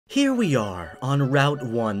Here we are, on Route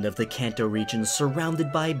 1 of the Kanto region,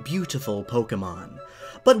 surrounded by beautiful Pokemon.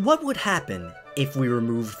 But what would happen if we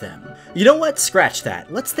removed them? You know what? Scratch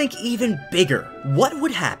that. Let's think even bigger. What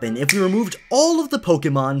would happen if we removed all of the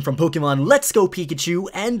Pokemon from Pokemon Let's Go Pikachu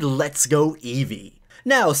and Let's Go Eevee?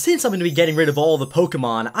 Now, since I'm going to be getting rid of all the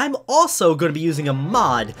Pokemon, I'm also going to be using a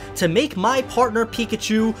mod to make my partner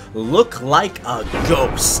Pikachu look like a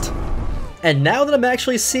ghost. And now that I'm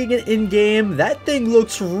actually seeing it in-game, that thing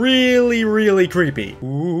looks really creepy.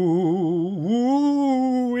 Ooh,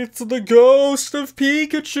 it's the ghost of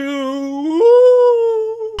Pikachu! Ooh.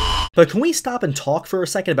 But can we stop and talk for a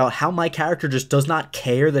second about how my character just does not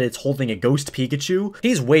care that it's holding a ghost Pikachu?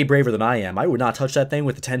 He's way braver than I am. I would not touch that thing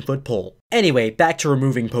with a 10-foot pole. Anyway, back to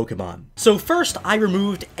removing Pokemon. So first, I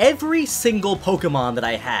removed every single Pokemon that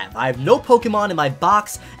I have. I have no Pokemon in my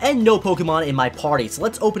box and no Pokemon in my party. So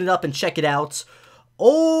let's open it up and check it out.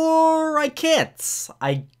 Or I can't.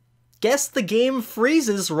 I guess the game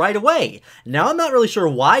freezes right away. Now, I'm not really sure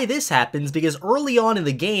why this happens, because early on in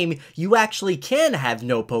the game, you actually can have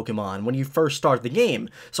no Pokemon when you first start the game.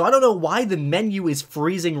 So I don't know why the menu is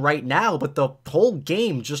freezing right now, but the whole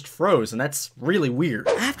game just froze, and that's really weird.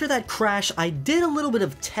 After that crash, I did a little bit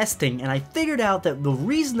of testing, and I figured out that the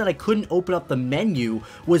reason that I couldn't open up the menu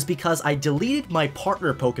was because I deleted my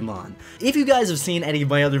partner Pokemon. If you guys have seen any of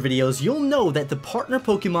my other videos, you'll know that the partner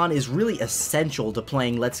Pokemon is really essential to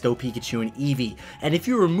playing Let's Go Pikachu and Eevee, and if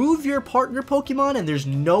you remove your partner Pokemon and there's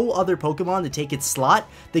no other Pokemon to take its slot,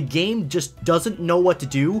 the game just doesn't know what to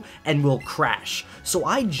do and will crash. So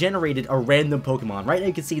I generated a random Pokemon. Right now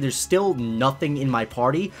you can see there's still nothing in my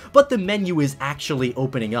party, but the menu is actually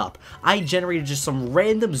opening up. I generated just some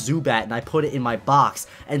random Zubat and I put it in my box,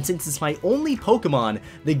 and since it's my only Pokemon,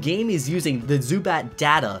 the game is using the Zubat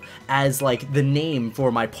data as like the name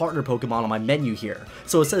for my partner Pokemon on my menu here.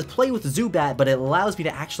 So it says play with Zubat, but it allows me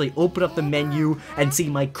to actually open up the menu and see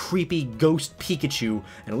my creepy ghost Pikachu,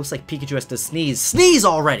 and it looks like Pikachu has to sneeze. Sneeze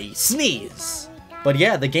already! Sneeze! But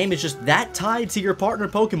yeah, the game is just that tied to your partner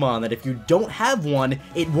Pokemon that if you don't have one,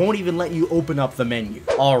 it won't even let you open up the menu.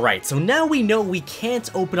 Alright, so now we know we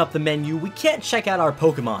can't open up the menu, we can't check out our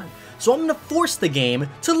Pokemon. So I'm going to force the game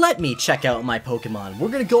to let me check out my Pokemon. We're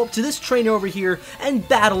going to go up to this trainer over here and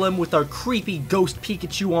battle him with our creepy ghost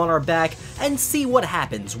Pikachu on our back and see what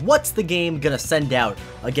happens. What's the game going to send out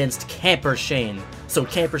against Camper Shane? So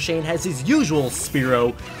Camper Shane has his usual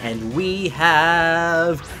Spearow, and we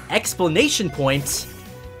have explanation points.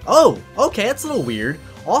 Oh, okay, that's a little weird.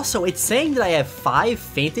 Also, it's saying that I have 5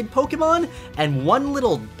 fainted Pokemon and 1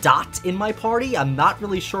 little dot in my party. I'm not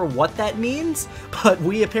really sure what that means, but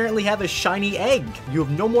we apparently have a shiny egg. You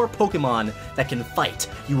have no more Pokemon that can fight.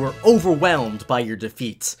 You were overwhelmed by your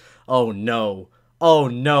defeat. Oh no. Oh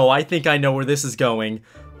no, I think I know where this is going.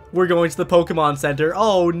 We're going to the Pokemon Center.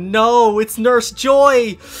 Oh no, it's Nurse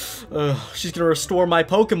Joy! She's gonna restore my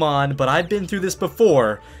Pokemon, but I've been through this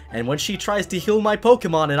before, and when she tries to heal my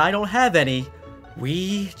Pokemon and I don't have any,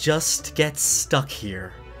 we just get stuck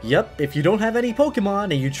here. Yep, if you don't have any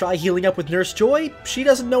Pokemon and you try healing up with Nurse Joy, she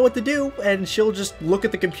doesn't know what to do, and she'll just look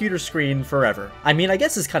at the computer screen forever. I mean, I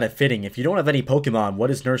guess it's kind of fitting. If you don't have any Pokemon,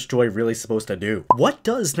 what is Nurse Joy really supposed to do? What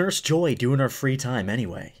does Nurse Joy do in her free time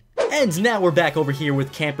anyway? And now we're back over here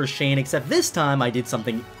with Camper Shane, except this time I did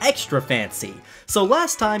something extra fancy. So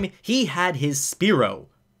last time, he had his Spearow.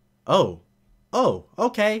 Oh,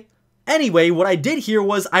 okay. Anyway, what I did here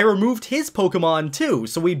was I removed his Pokemon too,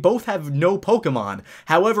 so we both have no Pokemon.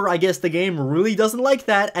 However, I guess the game really doesn't like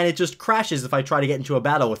that, and it just crashes if I try to get into a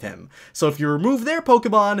battle with him. So if you remove their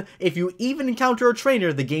Pokemon, if you even encounter a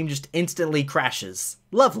trainer, the game just instantly crashes.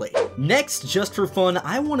 Lovely. Next, just for fun,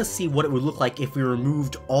 I want to see what it would look like if we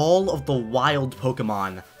removed all of the wild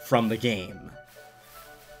Pokemon from the game.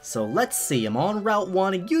 So let's see, I'm on Route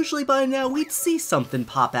 1, and usually by now we'd see something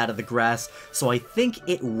pop out of the grass, so I think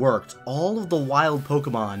it worked. All of the wild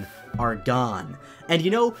Pokemon are gone. And you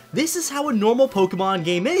know, this is how a normal Pokemon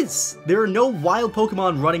game is. There are no wild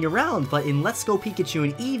Pokemon running around, but in Let's Go Pikachu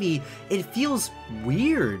and Eevee, it feels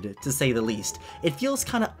weird, to say the least. It feels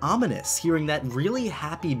kind of ominous, hearing that really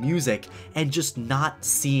happy music and just not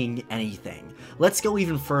seeing anything. Let's go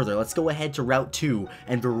even further. Let's go ahead to Route 2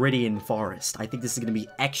 and Viridian Forest. I think this is going to be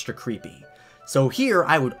extra creepy. So here,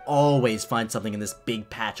 I would always find something in this big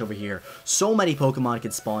patch over here. So many Pokemon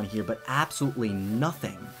could spawn here, but absolutely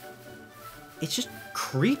nothing. It's just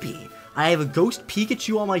creepy. I have a ghost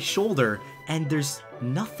Pikachu on my shoulder, and there's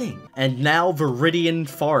nothing. And now Viridian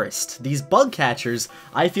Forest. These bug catchers,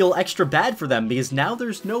 I feel extra bad for them because now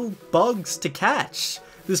there's no bugs to catch.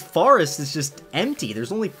 This forest is just empty.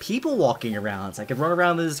 There's only people walking around. So I could run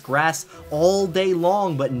around in this grass all day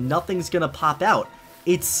long, but nothing's gonna pop out.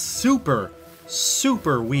 It's super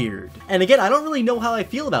weird. And again, I don't really know how I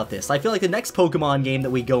feel about this. I feel like the next Pokemon game that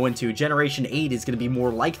we go into, Generation 8, is going to be more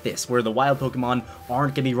like this, where the wild Pokemon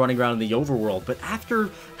aren't going to be running around in the overworld. But after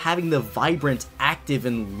having the vibrant, active,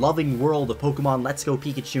 and loving world of Pokemon Let's Go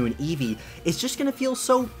Pikachu and Eevee, it's just going to feel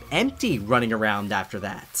so empty running around after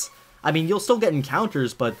that. I mean, you'll still get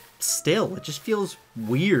encounters, but still, it just feels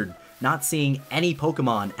weird not seeing any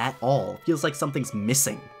Pokemon at all. It feels like something's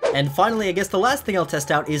missing. And finally, I guess the last thing I'll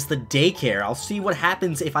test out is the daycare. I'll see what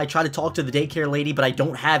happens if I try to talk to the daycare lady, but I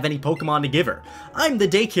don't have any Pokemon to give her. I'm the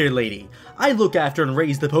daycare lady. I look after and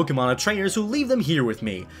raise the Pokemon of trainers who leave them here with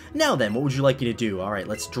me. Now then, what would you like me to do? Alright,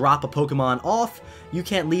 let's drop a Pokemon off. You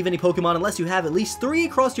can't leave any Pokemon unless you have at least 3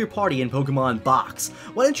 across your party in Pokemon Box.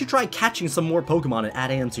 Why don't you try catching some more Pokemon and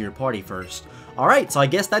adding them to your party first? Alright, so I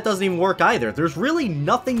guess that doesn't even work either. There's really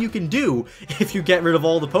nothing you can do if you get rid of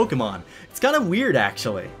all the Pokemon. It's kind of weird,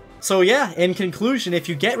 actually. So yeah, in conclusion, if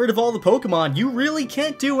you get rid of all the Pokemon, you really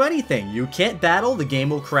can't do anything. You can't battle, the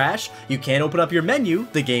game will crash. You can't open up your menu,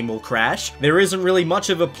 the game will crash. There isn't really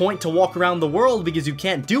much of a point to walk around the world because you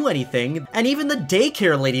can't do anything. And even the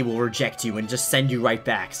daycare lady will reject you and just send you right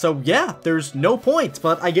back. So yeah, there's no point,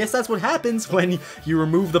 but I guess that's what happens when you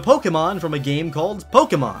remove the Pokemon from a game called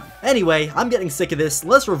Pokemon. Anyway, I'm getting sick of this.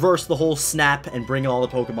 Let's reverse the whole snap and bring all the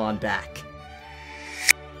Pokemon back.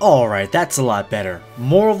 Alright, that's a lot better.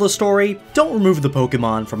 Moral of the story, don't remove the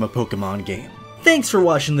Pokemon from a Pokemon game. Thanks for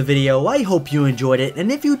watching the video, I hope you enjoyed it,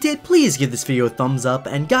 and if you did, please give this video a thumbs up,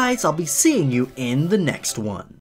 and guys, I'll be seeing you in the next one.